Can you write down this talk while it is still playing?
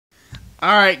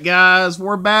Alright guys,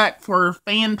 we're back for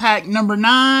fan pack number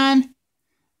 9.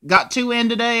 Got 2 in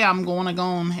today. I'm going to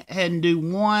go ahead and do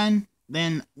 1,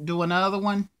 then do another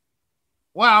one.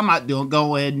 Well, I might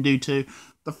go ahead and do 2.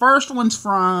 The first one's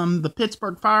from the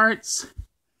Pittsburgh Pirates.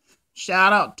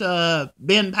 Shout out to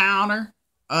Ben Powner.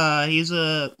 He's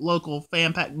a local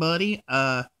fan pack buddy.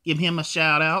 Give him a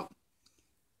shout out.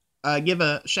 Give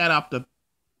a shout out to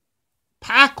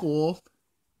Pack Wolf.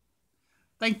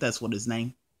 I think that's what his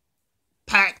name.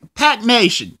 Pack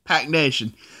Nation.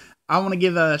 I want to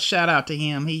give a shout out to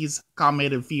him. He's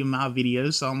commented a few of my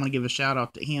videos, so I'm going to give a shout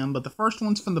out to him. But the first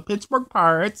one's from the Pittsburgh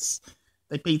Pirates.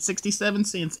 They paid 67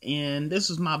 cents, and this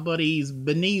is my buddy's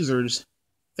Benezer's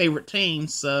favorite team.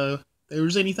 So if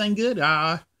there's anything good,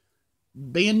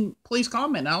 Ben, please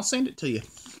comment, and I'll send it to you.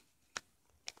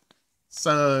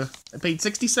 So they paid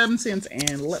 67 cents,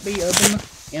 and let me open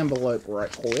the envelope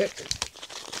right quick.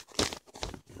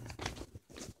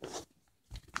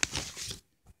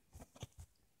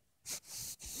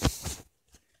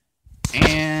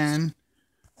 And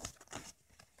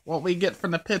what we get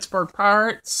from the Pittsburgh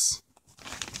Pirates,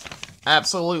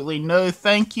 absolutely no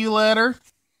thank you letter.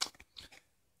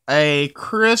 A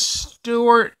Chris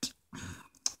Stewart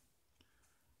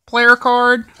player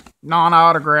card,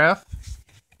 non-autograph.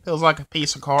 Feels like a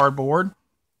piece of cardboard.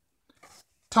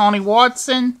 Tony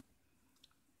Watson,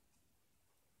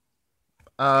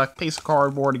 piece of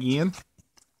cardboard again.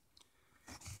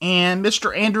 And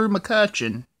Mr. Andrew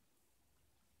McCutchen.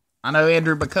 I know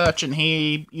Andrew McCutchen,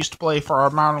 he used to play for our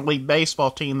minor league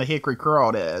baseball team, the Hickory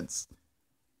Crawdads.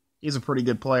 He's a pretty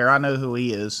good player. I know who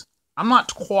he is. I'm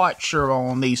not quite sure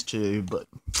on these two, but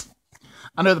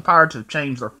I know the Pirates have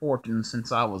changed their fortunes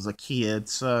since I was a kid.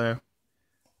 So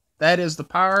that is the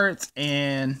Pirates,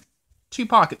 and 2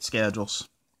 pocket schedules.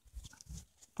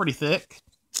 Pretty thick.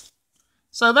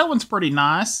 So that one's pretty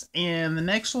nice. And the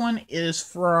next one is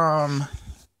from,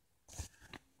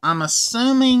 I'm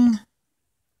assuming,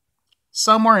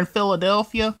 somewhere in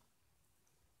Philadelphia,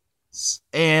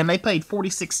 and they paid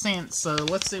 46 cents, so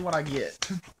let's see what I get.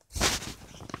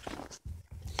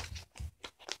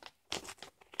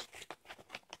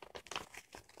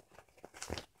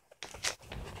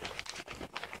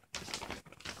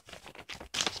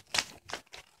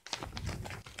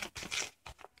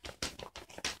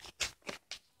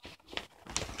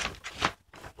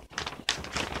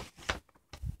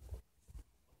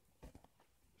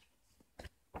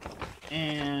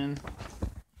 And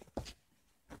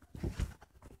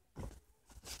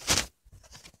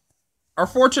our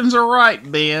fortunes are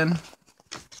right, Ben.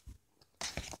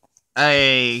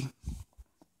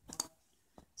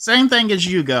 Same thing as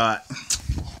you got.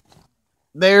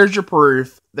 There's your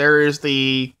proof. There is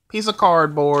the piece of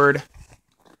cardboard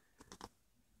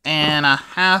and a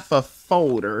half a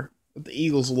folder with the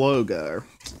Eagles logo.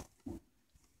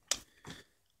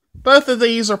 Both of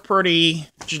these are pretty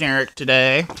generic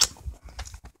today.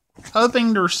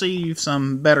 Hoping to receive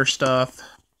some better stuff.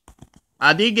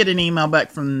 I did get an email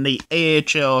back from the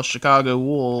AHL Chicago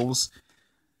Wolves.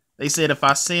 They said if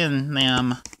I send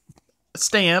them a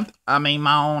stamp, my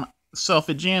own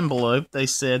selfage envelope, they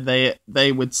said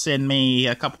they would send me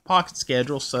a couple pocket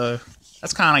schedules, so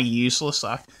that's kind of useless.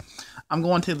 I'm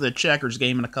going to the Checkers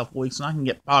game in a couple weeks, and I can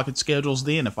get pocket schedules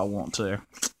then if I want to.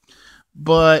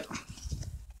 But,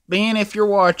 Ben, if you're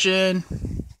watching,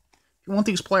 if you want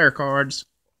these player cards,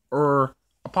 or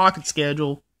a pocket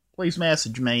schedule, please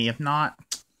message me. If not,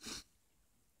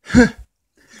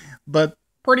 but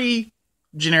pretty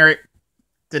generic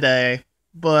today.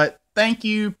 But thank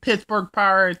you, Pittsburgh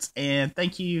Pirates, and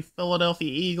thank you,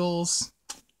 Philadelphia Eagles.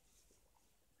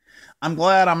 I'm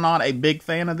glad I'm not a big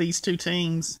fan of these 2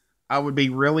 teams. I would be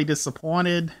really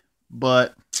disappointed,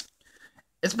 but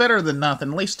it's better than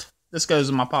nothing. At least this goes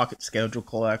in my pocket schedule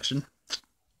collection.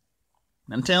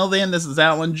 Until then, this is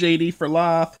Alan GD for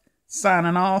life,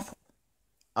 signing off.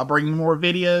 I'll bring you more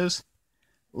videos.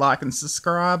 Like and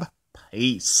subscribe.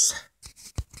 Peace.